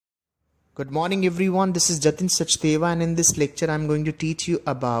Good morning everyone, this is Jatin Sachdeva and in this lecture I am going to teach you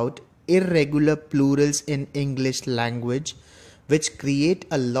about irregular plurals in English language which create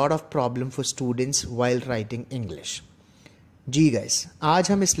a lot of problem for students while writing English. Ji guys,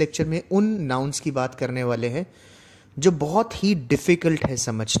 आज हम इस lecture में उन nouns की बात करने वाले हैं जो बहुत ही डिफ़िकल्ट है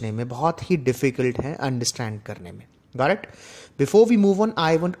समझने में, बहुत ही डिफ़िकल्ट है अंडरस्टैंड करने में. Got it? Before we move on,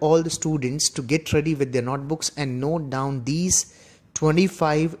 I want all the students to get ready with their notebooks and note down these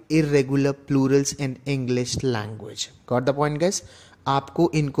 25 irregular plurals in English language. Got the point guys? आपको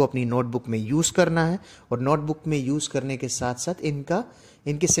इनको अपनी notebook में use करना है और notebook में use करने के साथ साथ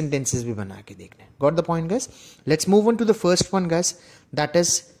इनके सेंटेंसेस भी बना के देखने हैं. Got the point guys? Let's move on to the first one guys. That is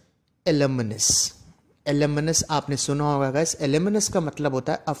alumnus. Alumnus आपने सुना होगा guys. Alumnus का मतलब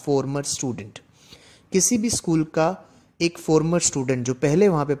होता है a former student. किसी भी स्कूल का एक फॉर्मर स्टूडेंट जो पहले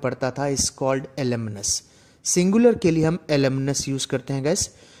वहाँ पे पढ़ता था इज कॉल्ड एलमनस. सिंगुलर के लिए हम एलमनस यूज करते हैं गैस,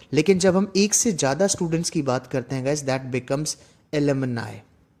 लेकिन जब हम एक से ज़्यादा स्टूडेंट्स की बात करते हैं gas that becomes alumni.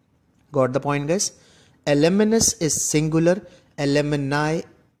 Got the point gas? एलमनस is singular, alumni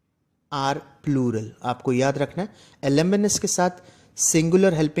are plural. आपको याद रखना है एलमनस के साथ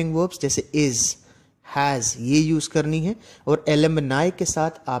सिंगुलर हेल्पिंग वर्ब्स जैसे इज, हैज़ ये यूज करनी है और एलमनाई के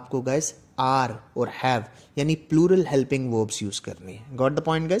साथ आपको गैस आर और हैव यानी प्लूरल हेल्पिंग वर्ब्स यूज करनी है. Got the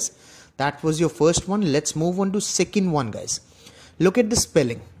point guys? That was your first one. Let's move on to second one guys. Look at the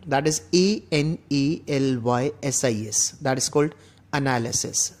spelling. That is ANALYSIS. That is called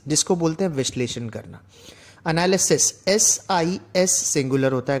analysis, जिसको बोलते हैं विश्लेषण करना. Analysis SIS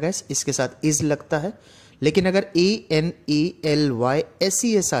singular होता है guys, इसके साथ is लगता है, लेकिन अगर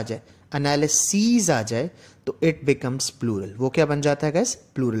ANALYSES आ जाए, एनालिसिस आ जाए तो इट बिकम्स प्लूरल. वो क्या बन जाता है गैस?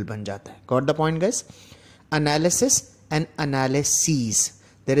 प्लूरल बन जाता है. Got the point gas? Analysis and analysis,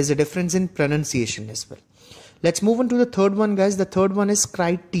 there is a difference in pronunciation as well. Let's move on to the third one gas. The third one is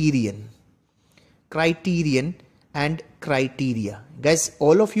criterion. Criterion and criteria. Gas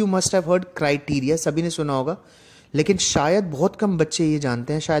all of you must have heard criteria, सभी ने सुना होगा, लेकिन शायद बहुत कम बच्चे ये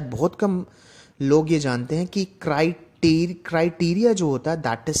जानते हैं, शायद बहुत कम लोग ये जानते हैं कि क्राइटेरिया जो होता है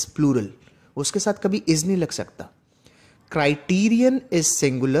दैट इज प्लूरल. उसके साथ कभी इज नहीं लग सकता. Criterion is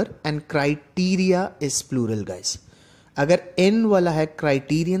singular and criteria is plural guys. अगर एन वाला है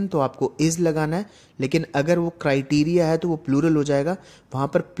क्राइटेरियन तो आपको इज लगाना है, लेकिन अगर वो क्राइटेरिया है तो वो प्लूरल हो जाएगा. वहां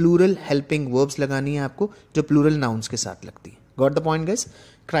पर प्लूरल हेल्पिंग वर्ब्स लगानी है आपको जो प्लूरल नाउन्स के साथ लगती है. Got the point guys?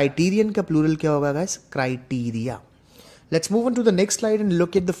 Criterion का प्लूरल क्या होगा guys? Criteria. Let's move on to the next slide and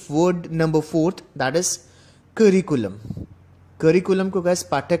look at the word number 4, that is curriculum. Curriculum को गैस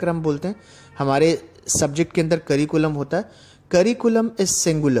पाठ्यक्रम बोलते हैं. हमारे सब्जेक्ट के अंदर करिकुलम होता है. करिकुलम इज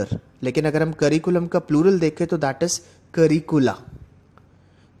सिंगुलर, लेकिन अगर हम करिकुलम का प्लूरल देखें तो that is करिकुला.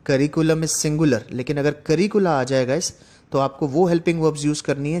 Curriculum is singular, लेकिन अगर करिकुला आ जाएगा इस तो आपको वो हेल्पिंग वर्ब्स यूज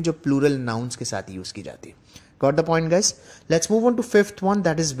करनी है जो प्लूरल नाउन्स के साथ यूज की जाती है. Got the point guys? Let's move on to fifth one,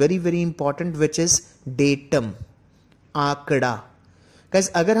 that is very very important, which is datum. आंकड़ा. गाइस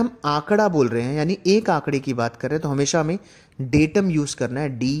अगर हम आंकड़ा बोल रहे हैं यानी एक आंकड़े की बात कर रहे हैं तो हमेशा हमें डेटम यूज करना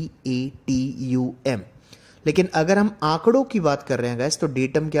है, DATUM. लेकिन अगर हम आंकड़ों की बात कर रहे हैं गाइस तो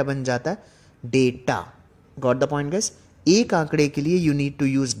डेटम क्या बन जाता है? Data. Got the point guys? एक आंकड़े के लिए you need to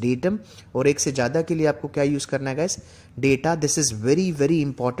use datum और एक से ज्यादा के लिए आपको क्या यूज करना है guys? Data. This is very very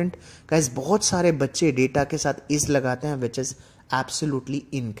important guys. बहुत सारे बच्चे डेटा के साथ इज लगाते हैं विच इज एब्सोल्युटली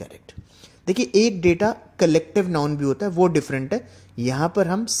इनकरेक्ट. देखिए एक डेटा कलेक्टिव नाउन भी होता है, वो डिफरेंट है. यहां पर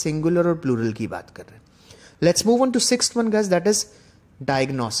हम सिंगुलर और प्लूरल की बात कर रहे हैं. Let's move on to sixth one guys, that is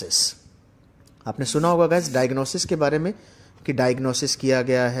diagnosis. आपने सुना होगा गाइस डायग्नोसिस के बारे में कि डायग्नोसिस किया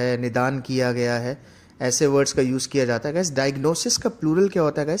गया है, निदान किया गया है, ऐसे वर्ड्स का यूज किया जाता है गाइस. डायग्नोसिस का प्लूरल क्या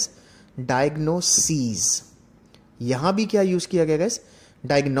होता है गाइस? डायग्नोसीज. यहां भी क्या यूज किया गया गाइस?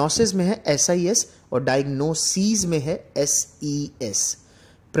 डायग्नोसिस में है SIS और डायग्नोसीज में है SES.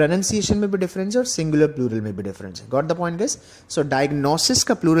 प्रोनाउंसिएशन में भी डिफरेंस है और सिंगुलर प्लूरल में भी डिफरेंस है. Got the point guys? So diagnosis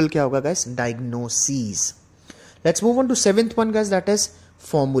का प्लूरल क्या होगा guys? डायग्नोसीज. Let's move on two seventh one guys, that is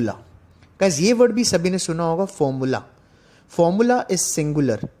formula. Guys ये वर्ड भी सभी ने सुना होगा, फॉर्मूला. फॉर्मूला इज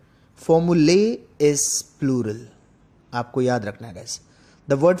सिंगुलर, फॉर्मूले इज प्लूरल. आपको याद रखना है गाइस.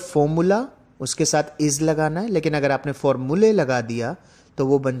 द वर्ड फॉर्मूला उसके साथ इज लगाना है, लेकिन अगर आपने फॉर्मूले लगा दिया तो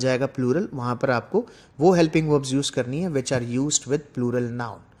वो बन जाएगा प्लूरल. वहां पर आपको वो हेल्पिंग वर्ब्स यूज करनी है which are used with plural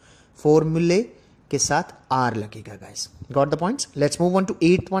noun. फॉर्मूले के साथ आर लगेगा guys. Got the points? Let's move on to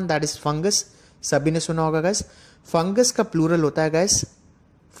eight one, that is fungus. सभी ने सुना होगा गाइस. फंगस का प्लूरल होता है guys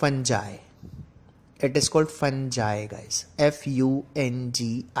fungi. It is called fungi guys,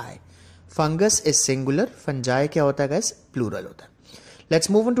 FUNGI. Fungus is singular, fungi क्या होता है गाइस? प्लूरल होता है.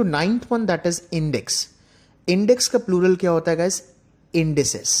 Let's move on to ninth one, that is index. Index का प्लूरल क्या होता है गाइस?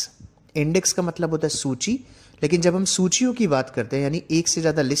 इंडिसेस. इंडेक्स का मतलब होता है सूची, लेकिन जब हम सूचियों की बात करते हैं यानी एक से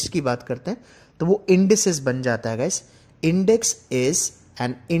ज्यादा लिस्ट की बात करते हैं तो वो इंडिसेस बन जाता है guys. Index is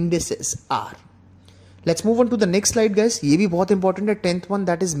and indices are. Let's move on to the next slide guys. ये भी बहुत इंपॉर्टेंट है, 10th one,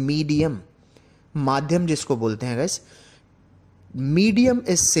 that is medium. माध्यम जिसको बोलते हैं guys. Medium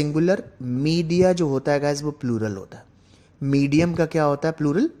is singular, media जो होता है गाइस वो प्लूरल होता है. मीडियम का क्या होता है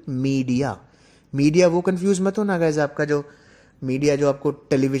प्लूरल? मीडिया. मीडिया वो कंफ्यूज मत हो ना गाइस, आपका जो मीडिया जो आपको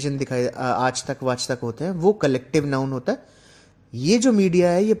टेलीविजन दिखाई आज तक वाच तक होते हैं वो कलेक्टिव नाउन होता है. ये जो मीडिया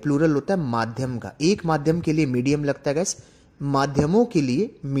है ये प्लूरल होता है माध्यम का. एक माध्यम के लिए मीडियम लगता है गाइस, माध्यमों के लिए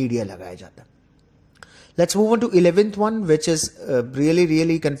मीडिया लगाया जाता है. Let's move on to 11th one which is really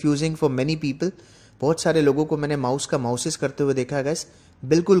really confusing for many people. बहुत सारे लोगों को मैंने माउस का माउसेस करते हुए देखा है गाइस,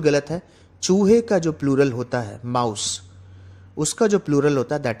 बिल्कुल गलत है. चूहे का जो प्लूरल होता है माउस, उसका जो प्लूरल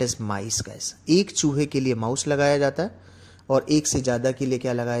होता है दैट इज माइस गाइस. एक चूहे के लिए माउस लगाया जाता है और एक से ज्यादा के लिए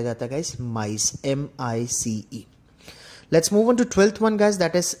क्या लगाया जाता है guys? Mice. MICE. Let's move on to 12th one guys,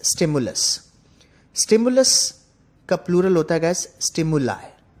 that is stimulus. Stimulus का प्लूरल होता है गाइस स्टिमुलाई.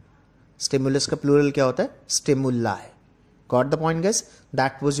 स्टिमुलस का प्लूरल क्या होता है? Stimuli. Got the point guys?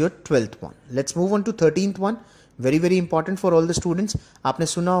 That was your 12th one. Let's move on to 13th one, very very important for all the students. आपने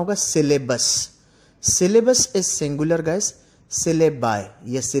सुना होगा syllabus. Syllabus is singular guys. Syllabi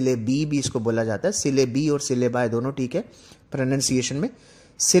या syllable भी इसको बोला जाता है. सिलेबी और सिलेबाई दोनों ठीक है प्रोनाउंसिएशन में.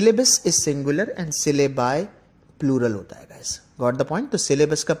 Syllabus is singular and syllabi plural होता है गाइस. Got the point? तो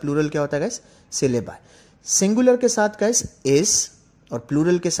सिलेबस का प्लूरल क्या होता है गाइस? सिलेबाई. सिंगुलर के साथ गाइस इज और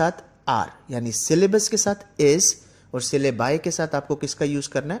प्लूरल के साथ आर, यानी सिलेबस के साथ इज और सिलेबाई के साथ आपको किसका यूज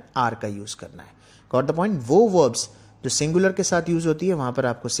करना है? आर का यूज करना है. Got the point? वो वर्ब्स जो सिंगुलर के साथ यूज होती है वहां पर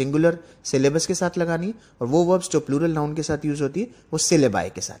आपको सिंगुलर सिलेबस के साथ लगानी है, और वो वर्ब्स जो प्लूरल नाउन के साथ यूज होती है वो सिलेबाई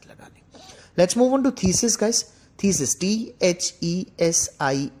के साथ लगानी. Let's move on to thesis guys. Thesis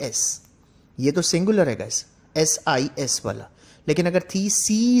THESIS, ये तो सिंगुलर है गाइस, SIS वाला, लेकिन अगर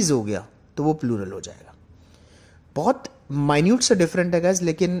थीसीज हो गया तो वो प्लूरल हो जाएगा. बहुत माइन्यूट से डिफरेंट है गाइस,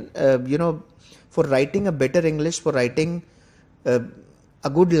 लेकिन you know for writing a better English, for writing a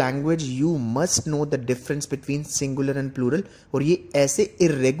good language you must know the difference between singular and plural. और ये ऐसे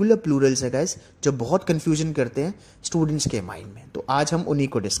irregular plurals है guys जो बहुत confusion करते हैं students के mind में, तो आज हम उन्हीं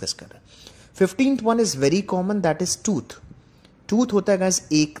को डिस्कस कर रहे हैं. 15th one is very common, that is tooth. tooth होता है guys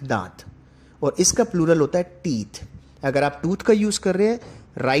एक दांत, और इसका plural होता है teeth. अगर आप tooth का यूज कर रहे हैं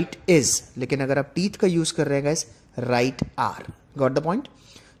right is, लेकिन अगर आप teeth का यूज कर रहे हैं guys right are. Got the point?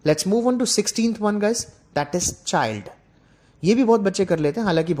 Let's move on to 16th one guys, that is child. ये भी बहुत बच्चे कर लेते हैं,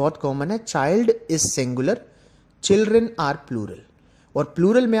 हालांकि बहुत कॉमन है. Child is singular, children are plural. और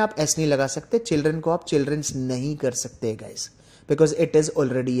प्लूरल में आप एस नहीं लगा सकते, चिल्ड्रन को आप चिल्ड्रंस नहीं कर सकते guys, because it is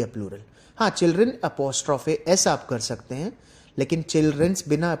already a plural. हाँ, चिल्ड्रन अपोस्ट्रोफे एस आप कर सकते हैं, लेकिन चिल्ड्रंस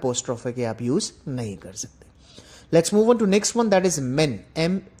बिना अपोस्ट्रोफे के आप यूज नहीं कर सकते. Let's move on to next one, that is main.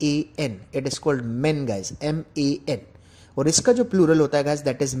 MAN. It is called main guys, MAN. और इसका जो प्लूरल होता है गाइस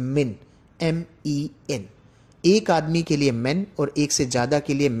दैट इज मिन, MEN. एक आदमी के लिए मेन और एक से ज्यादा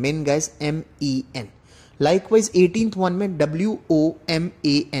के लिए main guys, MEN. Likewise 18th one में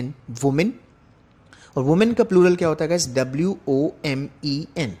WOMAN, वुमेन. और वुमेन का प्लूरल क्या होता है गाइस?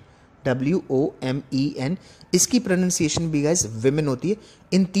 WOMEN. WOMEN. इसकी प्रोनाउंसिएशन भी गाइस विमेन होती है.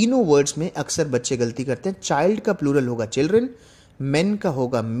 इन तीनों वर्ड्स में अक्सर बच्चे गलती करते हैं. चाइल्ड का प्लूरल होगा चिल्ड्रन, मेन का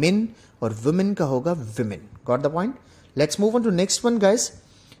होगा मिन, और वुमेन का होगा women. Got the point? Let's move on to next one guys,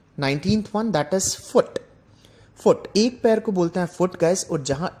 19th one, that is foot. Foot, एक पैर को बोलते हैं फुट गाइस, और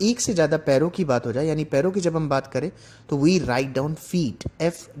जहां एक से ज्यादा पैरों की बात हो जाए, यानी पैरों की जब हम बात करें तो we write down feet,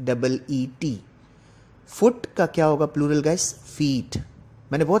 FEET. Foot का क्या होगा प्लूरल गाइस? फीट.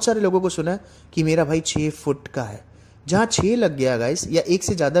 मैंने बहुत सारे लोगों को सुना कि मेरा भाई 6 फुट का है. जहां 6 लग गया गाइस या एक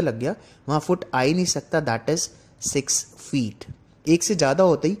से ज्यादा लग गया वहां फुट आ ही नहीं सकता, दैट इज 6 फीट. एक से ज्यादा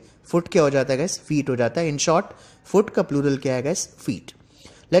होते ही फुट क्या हो जाता है गाइस? फीट हो जाता है. इन शॉर्ट फुट का प्लूरल क्या है guys? Feet.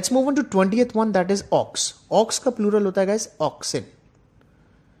 Let's move on to 20th one, that is aux. Aux का प्लूरल होता है guys auxin.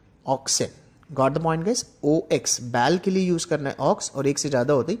 Auxin. Got the point guys? OX, बैल के लिए यूज करना है ऑक्स, और एक से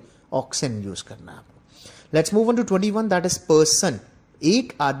ज्यादा होते ही ऑक्सिन यूज करना है आपको. Let's move on to 21, that is person.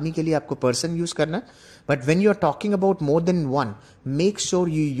 एक आदमी के लिए आपको पर्सन यूज करना है, but when you are talking about more than one, make sure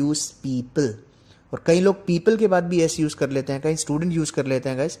you use people. और कई लोग पीपल के बाद भी एस यूज कर लेते हैं, कई स्टूडेंट यूज कर लेते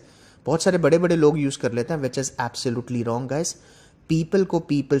हैं गाइस, बहुत सारे बड़े बड़े लोग यूज कर लेते हैं, which is absolutely wrong guys. People को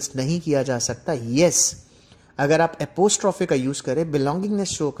पीपल्स नहीं किया जा सकता. यस, अगर आप एपोस्ट्रोफे का यूज करें, बिलोंगिंगनेस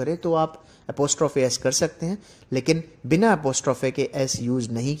शो करें, तो आप एपोस्ट्रोफे एस कर सकते हैं, लेकिन बिना एपोस्ट्रोफे के एस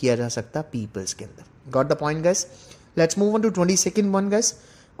यूज नहीं किया जा सकता पीपल्स के अंदर. Got the point guys? Let's move on to 22nd one guys.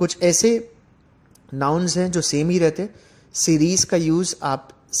 कुछ ऐसे नाउन्स हैं जो सेम ही रहते हैं. सीरीज का यूज आप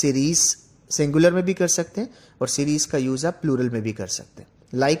सीरीज सिंगुलर में भी कर सकते हैं और सीरीज का यूज आप प्लूरल में भी कर सकते हैं.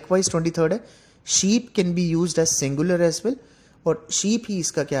 लाइकवाइज 23rd है, sheep can be used as singular as well, और शीप ही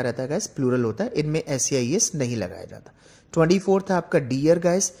इसका क्या रहता है गाइस, प्लूरल होता है, इनमें SEIS नहीं लगाया जाता. 24th है आपका डियर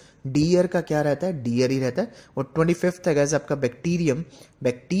गाइस, डियर का क्या रहता है, डियर ही रहता है. और 25th है गाइस आपका बैक्टीरियम,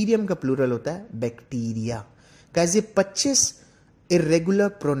 बैक्टीरियम का प्लूरल होता है बैक्टीरिया. गाइस ये 25 इरेगुलर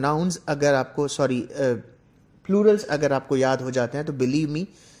प्रोनाउंस अगर आपको प्लूरल्स अगर आपको याद हो जाते हैं तो believe me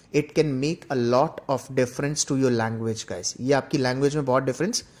it can make a lot of difference to your language guys. ये आपकी लैंग्वेज में बहुत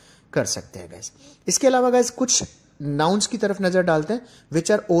डिफरेंस कर सकते हैं गाइस. इसके अलावा गाइस कुछ नाउन्स की तरफ नजर डालते हैं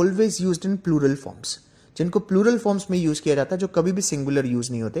which are always used in plural forms, जिनको प्लूरल फॉर्म्स में यूज किया जाता है, जो कभी भी सिंगुलर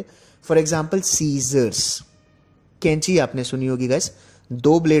यूज नहीं होते. फॉर एग्जाम्पल सीजर्स, कैंची आपने सुनी होगी गाइस,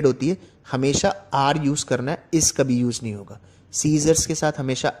 2 ब्लेड होती है, हमेशा आर यूज करना है, इस कभी यूज नहीं होगा. सीजर्स के साथ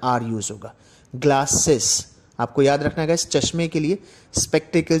हमेशा आर यूज होगा. ग्लासेस आपको याद रखना है गाइस, चश्मे के लिए,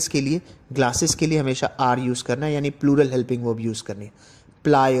 स्पेक्टिकल्स के लिए, ग्लासेस के लिए हमेशा आर यूज करना है, यानी प्लूरल हेल्पिंग वर्ब यूज करनी है.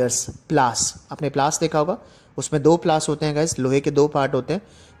 प्लायर्स, प्लास, आपने प्लास देखा होगा, उसमें 2 प्लास होते हैं गाइस, लोहे के 2 पार्ट होते हैं,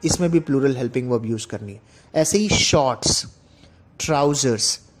 इसमें भी प्लूरल हेल्पिंग वर्ब यूज करनी है. ऐसे ही shorts,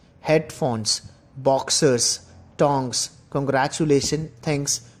 trousers, headphones, boxers, tongs, congratulation,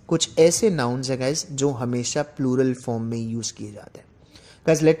 thanks, कुछ ऐसे नाउन्स हैं गाइस जो हमेशा प्लूरल फॉर्म में यूज किए जाते हैं.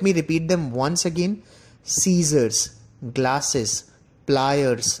 Guys let me repeat them once again. Seizures, glasses,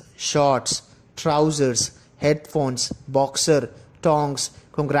 pliers, shorts, trousers, headphones, boxer, tongs,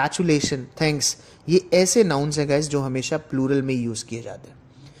 congratulation, thanks, ये ऐसे नाउन्स हैं गाइस जो हमेशा प्लूरल में यूज किए जाते हैं.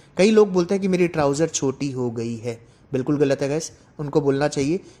 कई लोग बोलते हैं कि मेरी ट्राउजर छोटी हो गई है, बिल्कुल गलत है गाइस. उनको बोलना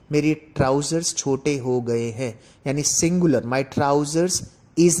चाहिए मेरी ट्राउजर्स छोटे हो गए हैं, यानी सिंगुलर. माई ट्राउजर्स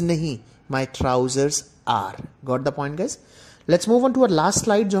इज नहीं, माई trousers are. Got the point guys. Let's move on to our last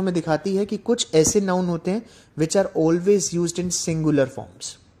slide जो हमें दिखाती है कि कुछ ऐसे नाउन होते हैं which are always used in singular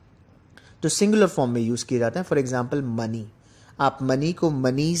forms, जो सिंगुलर फॉर्म में यूज किए जाते हैं. फॉर एग्जाम्पल मनी, आप मनी को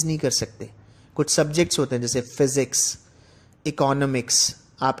मनीज नहीं कर सकते. कुछ सब्जेक्ट्स होते हैं जैसे फिजिक्स, इकोनॉमिक्स,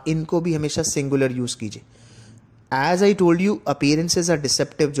 आप इनको भी हमेशा सिंगुलर यूज कीजिए. As I told you, appearances are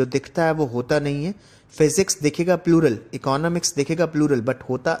deceptive, जो दिखता है वो होता नहीं है. फिजिक्स दिखेगा प्लूरल, इकोनॉमिक्स दिखेगा प्लूरल, बट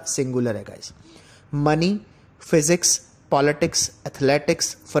होता सिंगुलर है guys. Money, physics, politics,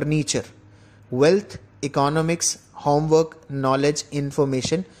 athletics, furniture, wealth, economics, homework, knowledge,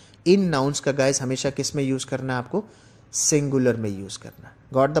 information, इन नाउन्स का गाइस हमेशा किस में यूज करना है, आपको सिंगुलर में यूज करना है.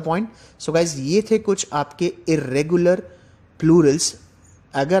 Got the point. So guys ये थे कुछ आपके इरेगुलर प्लूरल्स.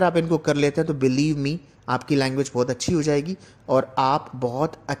 अगर आप इनको कर लेते हैं तो बिलीव मी आपकी लैंग्वेज बहुत अच्छी हो जाएगी और आप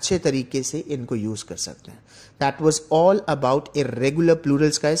बहुत अच्छे तरीके से इनको यूज कर सकते हैं. That was all about irregular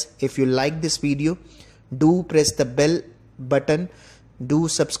Plurals guys. If you like this video, do press the bell button, do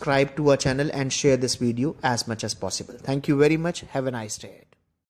subscribe to our channel and share this video as much as possible. Thank you very much. Have a nice day.